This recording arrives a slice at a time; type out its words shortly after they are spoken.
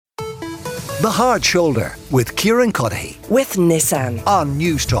The Hard Shoulder with Kieran with Nissan on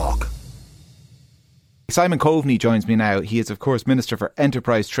News Talk. Simon Coveney joins me now. He is, of course, Minister for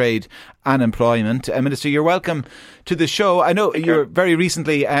Enterprise, Trade and Employment. Minister, you're welcome to the show. I know you were very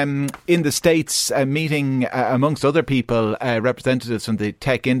recently in the States meeting, amongst other people, representatives from the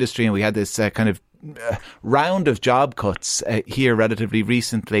tech industry, and we had this kind of round of job cuts here relatively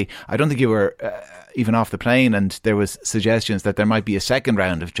recently. I don't think you were even off the plane, and there was suggestions that there might be a second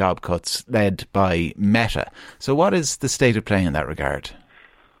round of job cuts led by Meta. So what is the state of play in that regard?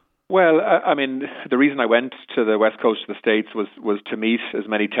 Well, I mean, the reason I went to the west coast of the States was to meet as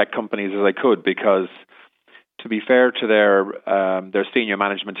many tech companies as I could, because to be fair to their senior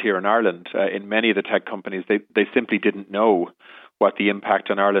management here in Ireland, in many of the tech companies, they simply didn't know what the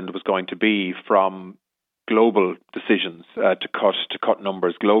impact on Ireland was going to be from global decisions to cut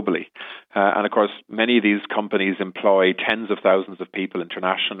numbers globally. And of course, many of these companies employ tens of thousands of people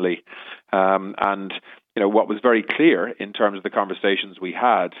internationally. And you know, what was very clear in terms of the conversations we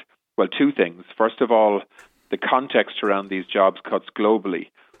had, well, two things. First of all, the context around these jobs cuts globally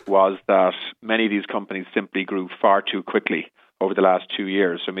was that many of these companies simply grew far too quickly over the last 2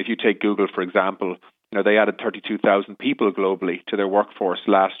 years. So if you take Google, for example, you know, they added 32,000 people globally to their workforce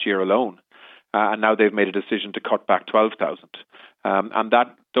last year alone. And now they've made a decision to cut back 12,000. And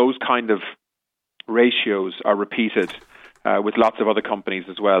those kind of ratios are repeated with lots of other companies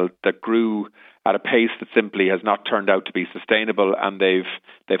as well that grew at a pace that simply has not turned out to be sustainable, and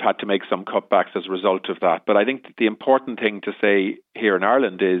they've had to make some cutbacks as a result of that. But I think the important thing to say here in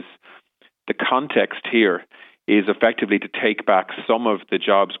Ireland is the context here is effectively to take back some of the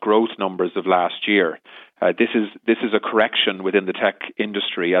jobs growth numbers of last year. This is a correction within the tech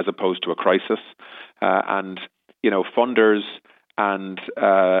industry as opposed to a crisis, and you know, funders and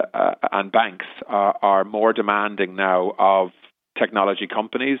banks are more demanding now of technology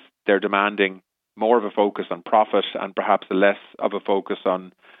companies. They're demanding more of a focus on profit and perhaps less of a focus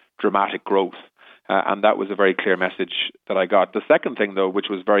on dramatic growth. And that was a very clear message that I got. The second thing, though, which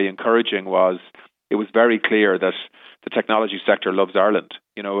was very encouraging, was it was very clear that the technology sector loves Ireland.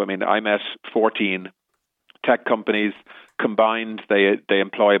 You know, I mean, I met 14 tech companies combined. They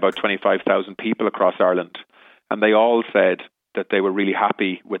employ about 25,000 people across Ireland. And they all said that they were really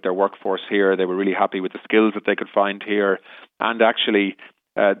happy with their workforce here. They were really happy with the skills that they could find here. And actually,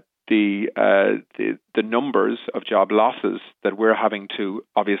 the numbers of job losses that we're having to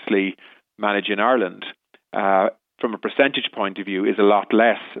obviously manage in Ireland, from a percentage point of view, is a lot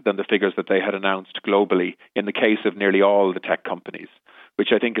less than the figures that they had announced globally in the case of nearly all the tech companies, which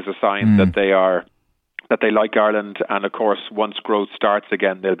I think is a sign that they like Ireland. And of course, once growth starts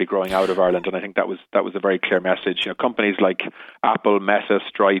again, they'll be growing out of Ireland. And I think that was a very clear message. You know, companies like Apple, Meta,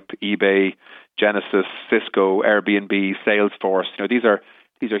 Stripe, eBay, Genesis, Cisco, Airbnb, Salesforce, you know, these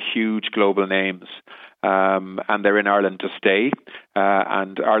are huge global names, and they're in Ireland to stay.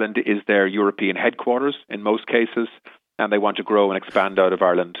 And Ireland is their European headquarters in most cases, and they want to grow and expand out of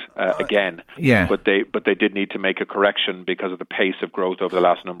Ireland again. Yeah. But they did need to make a correction because of the pace of growth over the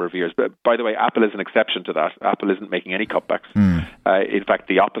last number of years. But by the way, Apple is an exception to that. Apple isn't making any cutbacks. In fact,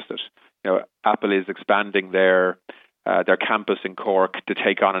 the opposite. You know, Apple is expanding their campus in Cork to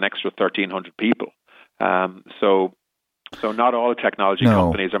take on an extra 1,300 people. So not all technology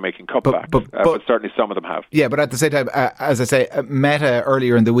companies are making cutbacks, but certainly some of them have. Yeah, but at the same time, as I say, Meta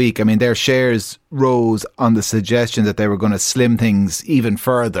earlier in the week, I mean, their shares rose on the suggestion that they were going to slim things even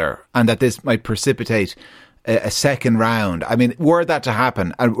further and that this might precipitate a second round. I mean, were that to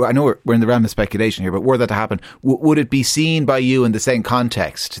happen, I know we're in the realm of speculation here, but were that to happen, would it be seen by you in the same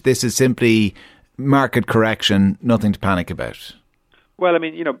context? This is simply market correction, nothing to panic about. Well, I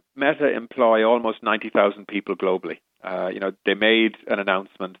mean, you know, Meta employ almost 90,000 people globally. You know, they made an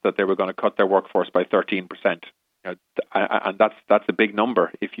announcement that they were going to cut their workforce by 13%. You know, and that's a big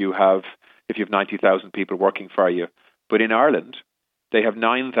number if you have 90,000 people working for you. But in Ireland, they have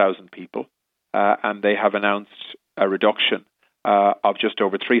 9,000 people, and they have announced a reduction of just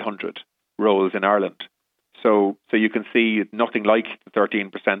over 300 roles in Ireland. So you can see nothing like the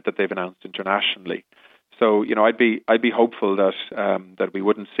 13% that they've announced internationally. So, you know, I'd be hopeful that we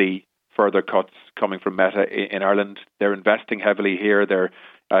wouldn't see further cuts coming from Meta in Ireland. They're investing heavily here.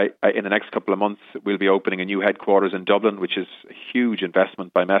 In the next couple of months, we'll be opening a new headquarters in Dublin, which is a huge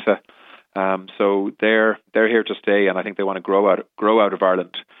investment by Meta. So they're here to stay, and I think they want to grow out of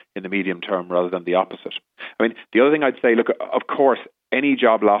Ireland in the medium term rather than the opposite. I mean, the other thing I'd say, look, of course, any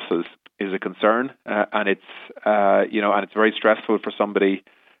job losses is a concern, and it's very stressful for somebody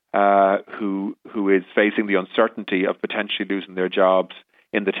who is facing the uncertainty of potentially losing their jobs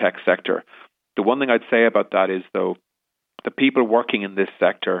in the tech sector. The one thing I'd say about that is, though, the people working in this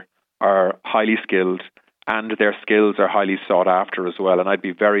sector are highly skilled and their skills are highly sought after as well. And I'd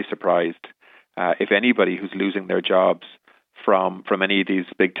be very surprised if anybody who's losing their jobs from any of these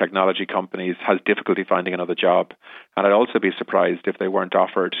big technology companies has difficulty finding another job. And I'd also be surprised if they weren't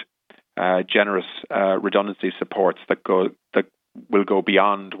offered generous redundancy supports that will go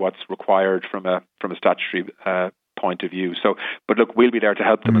beyond what's required from a statutory point of view. So, but look, we'll be there to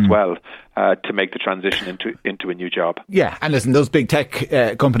help them as well to make the transition into a new job. Yeah, and listen, those big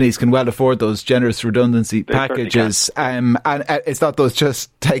tech companies can well afford those generous redundancy packages. And it's not those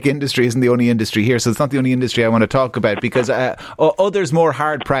just tech industry isn't the only industry here, so it's not the only industry I want to talk about, because others more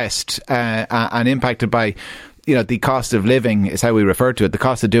hard pressed and impacted by, you know, the cost of living is how we refer to it. The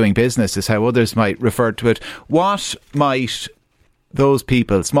cost of doing business is how others might refer to it. What might those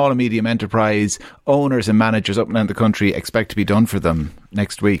people, small and medium enterprise owners and managers up and down the country, expect to be done for them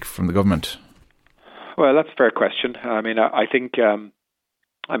next week from the government? Well, that's a fair question. I mean, I think,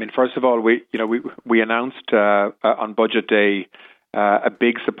 first of all, we announced on Budget Day a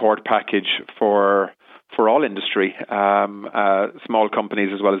big support package for all industry, small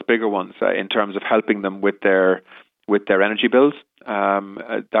companies as well as bigger ones, in terms of helping them with their energy bills.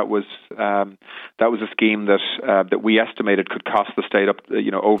 That was a scheme that we estimated could cost the state up,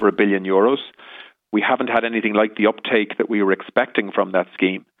 over €1 billion. We haven't had anything like the uptake that we were expecting from that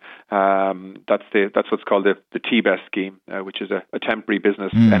scheme. That's what's called the TBES scheme, which is a temporary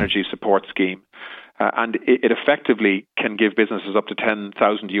business energy support scheme, and it effectively can give businesses up to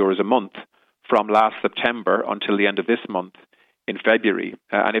 €10,000 a month from last September until the end of this month in February.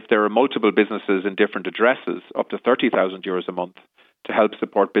 And if there are multiple businesses in different addresses, up to €30,000 a month to help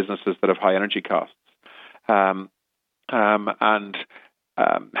support businesses that have high energy costs.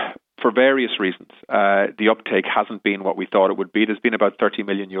 For various reasons, the uptake hasn't been what we thought it would be. There's been about €30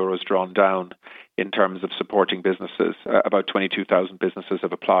 million drawn down in terms of supporting businesses. About 22,000 businesses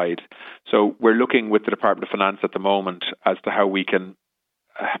have applied. So we're looking with the Department of Finance at the moment as to how we can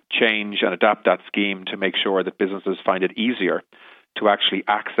change and adapt that scheme to make sure that businesses find it easier to actually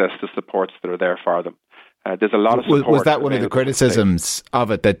access the supports that are there for them. There's a lot of support. Was that one of the criticisms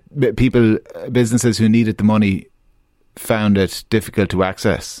of it, that businesses who needed the money found it difficult to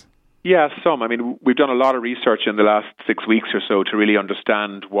access? Yeah, some. I mean, we've done a lot of research in the last 6 weeks or so to really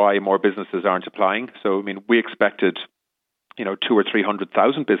understand why more businesses aren't applying. So, I mean, we expected 200,000 or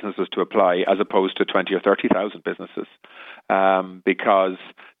 300,000 businesses to apply as opposed to 20,000 or 30,000 businesses, because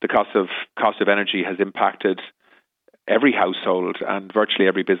the cost of energy has impacted every household and virtually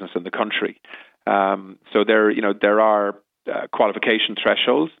every business in the country. So there are qualification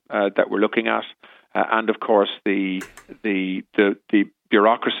thresholds that we're looking at, and of course the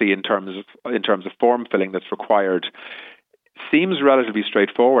bureaucracy in terms of form filling that's required seems relatively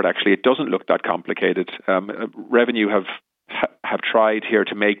straightforward. Actually, it doesn't look that complicated. Revenue have tried here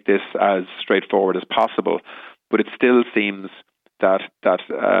to make this as straightforward as possible, but it still seems that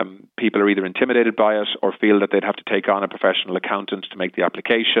people are either intimidated by it or feel that they'd have to take on a professional accountant to make the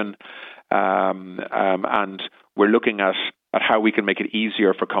application. And we're looking at how we can make it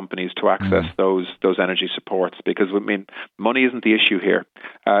easier for companies to access those energy supports, because money isn't the issue here.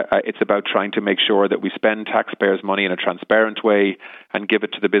 It's about trying to make sure that we spend taxpayers' money in a transparent way and give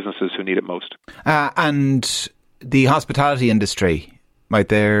it to the businesses who need it most. And the hospitality industry, might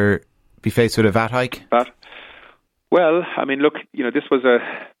there be faced with a VAT hike? Well, I mean, look, this was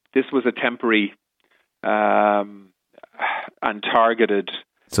a temporary and targeted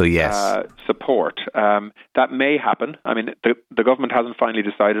support. That may happen. I mean, the government hasn't finally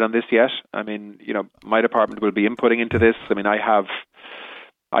decided on this yet. I mean, my department will be inputting into this. I mean, I have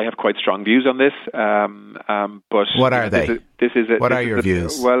quite strong views on this. But what are they? What are your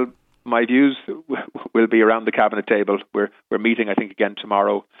views? Well, my views will be around the cabinet table. We're meeting, I think, again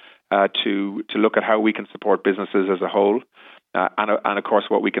tomorrow to look at how we can support businesses as a whole, and of course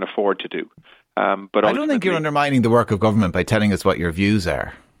what we can afford to do. But I don't think you're undermining the work of government by telling us what your views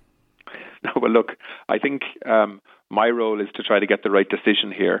are. No, well, look, I think my role is to try to get the right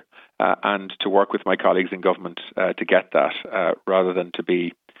decision here and to work with my colleagues in government to get that, rather than to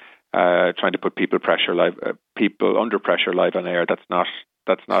be trying to put people under pressure live on air. That's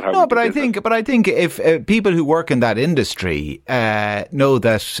not how. No, but I think if people who work in that industry know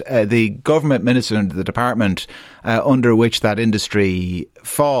that the government minister and the department under which that industry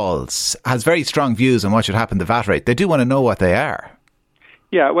falls has very strong views on what should happen to the VAT rate, they do want to know what they are.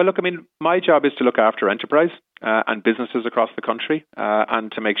 Yeah, well, look, I mean, my job is to look after enterprise and businesses across the country,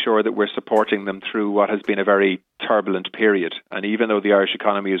 and to make sure that we're supporting them through what has been a very turbulent period. And even though the Irish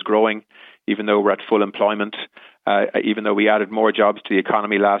economy is growing, even though we're at full employment, even though we added more jobs to the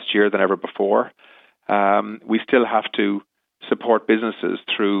economy last year than ever before, we still have to support businesses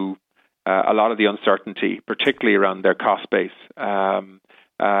through a lot of the uncertainty, particularly around their cost base, through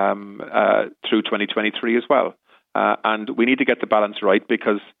 2023 as well. And we need to get the balance right,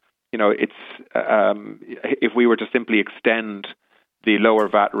 because it's if we were to simply extend the lower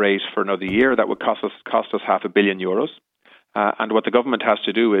VAT rate for another year, that would cost us €500 million. And what the government has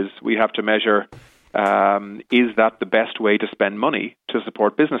to do is we have to measure, is that the best way to spend money to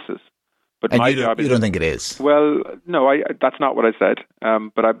support businesses? But and you don't think it is? Well, no, that's not what I said.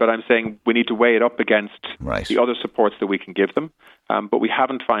 But I'm saying we need to weigh it up against the other supports that we can give them. But we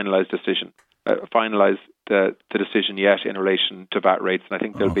haven't finalised the decision yet in relation to VAT rates, and I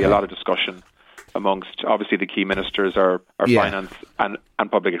think there'll be a lot of discussion amongst, obviously, the key ministers are finance and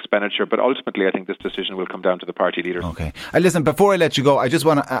public expenditure, but ultimately I think this decision will come down to the party leaders. Okay. Listen, before I let you go, I just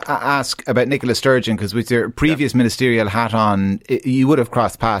want to ask about Nicola Sturgeon, because with your previous ministerial hat on, you would have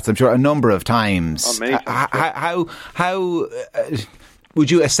crossed paths, I'm sure, a number of times. Many times. How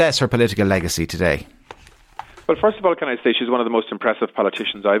would you assess her political legacy today? Well, first of all, can I say she's one of the most impressive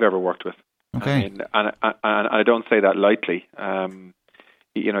politicians I've ever worked with. Okay. I mean, and I don't say that lightly.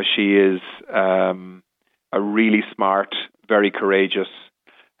 She is a really smart, very courageous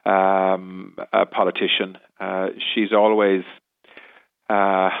politician. She's always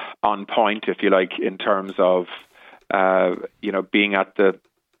on point, if you like, in terms of being at the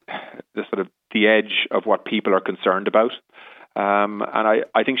sort of the edge of what people are concerned about. And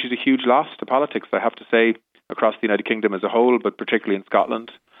I think she's a huge loss to politics, I have to say, across the United Kingdom as a whole, but particularly in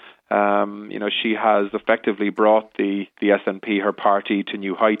Scotland. She has effectively brought the SNP, her party, to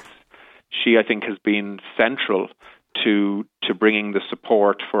new heights. She, I think, has been central to bringing the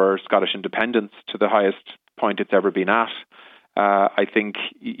support for Scottish independence to the highest point it's ever been at. I think,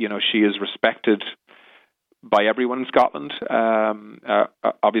 she is respected by everyone in Scotland.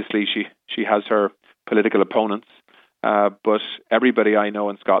 Obviously, she has her political opponents, but everybody I know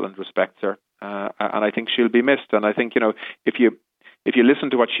in Scotland respects her, and I think she'll be missed. And I think, if you listen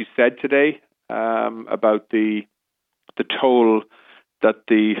to what she said today about the toll that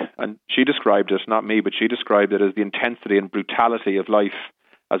and she described it, not me, but she described it as the intensity and brutality of life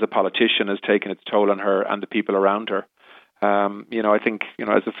as a politician has taken its toll on her and the people around her. I think,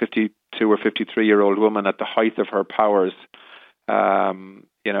 as a 52 or 53-year-old woman at the height of her powers,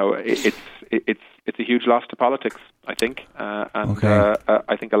 it's a huge loss to politics, I think.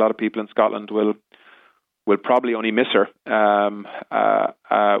 I think a lot of people in Scotland will probably only miss her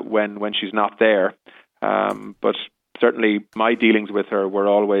when she's not there. But certainly my dealings with her were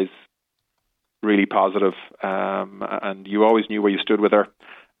always really positive, and you always knew where you stood with her.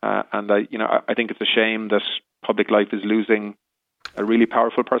 And I think it's a shame that public life is losing a really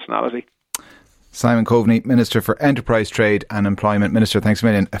powerful personality. Simon Coveney, Minister for Enterprise, Trade and Employment. Minister, thanks a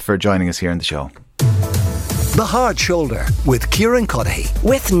million for joining us here in the show. The Hard Shoulder with Kieran Coveney.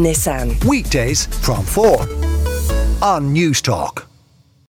 With Nissan. Weekdays from 4 on News Talk.